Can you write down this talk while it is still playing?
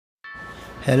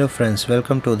Hello friends,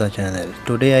 welcome to the channel.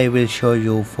 Today I will show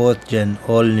you 4th gen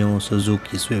all new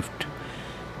Suzuki Swift.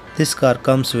 This car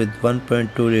comes with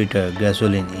 1.2 liter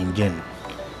gasoline engine.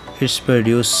 It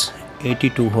produces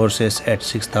 82 horses at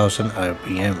 6000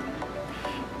 rpm.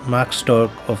 Max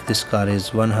torque of this car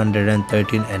is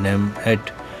 113 Nm at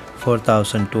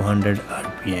 4200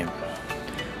 rpm.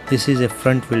 This is a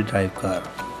front wheel drive car.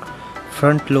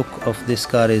 Front look of this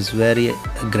car is very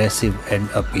aggressive and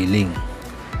appealing.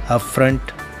 Up front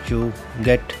you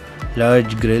get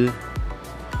large grille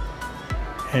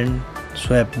and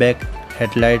swept back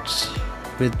headlights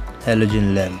with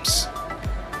halogen lamps,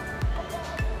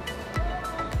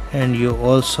 and you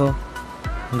also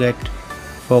get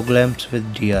fog lamps with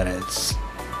DRLs.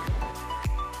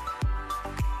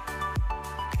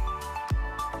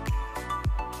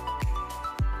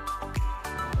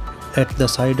 At the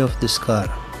side of this car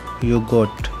you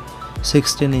got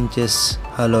 16 inches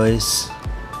alloys,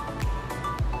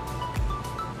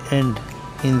 and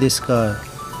in this car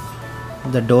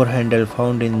the door handle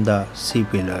found in the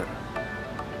C-pillar.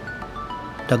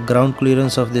 The ground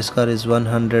clearance of this car is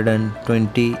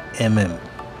 120 mm.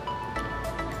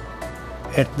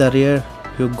 At the rear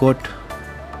you got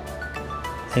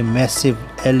a massive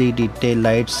LED tail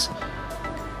lights,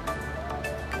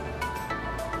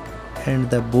 and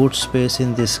the boot space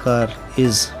in this car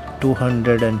is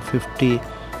 250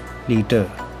 liter.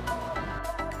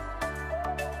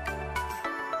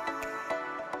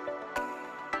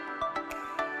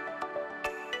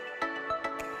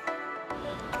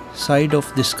 Side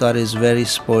of this car is very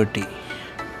sporty.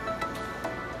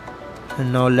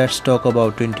 And now let's talk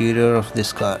about interior of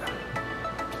this car.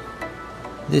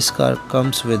 This car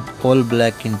comes with all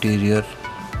black interior.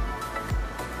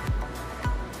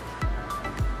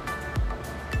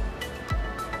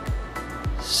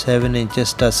 Seven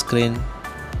inches touchscreen,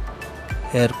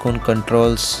 aircon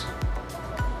controls,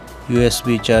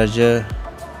 USB charger,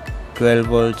 12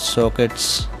 volt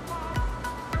sockets,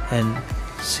 and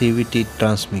CVT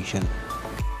transmission.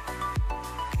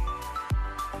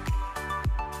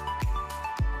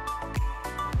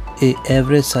 A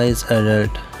average size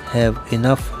adult have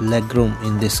enough legroom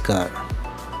in this car.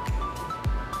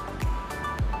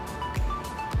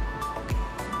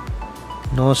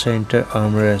 No center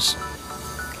armrest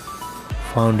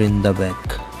found in the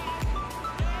back.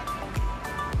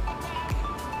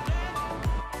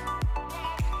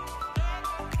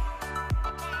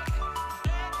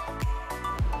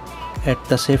 At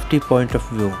the safety point of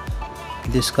view,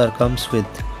 this car comes with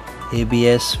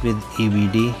ABS with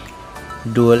EBD,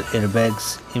 dual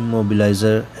airbags,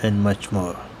 immobilizer, and much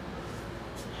more.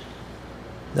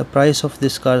 The price of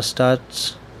this car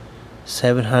starts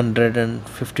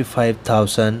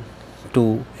 755,000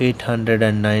 to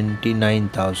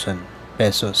 899,000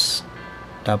 pesos,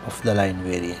 top of the line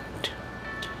variant.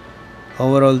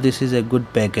 Overall, this is a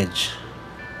good package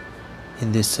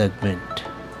in this segment.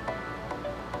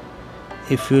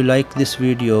 If you like this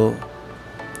video,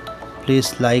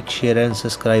 please like, share and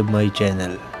subscribe my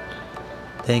channel.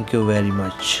 Thank you very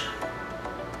much.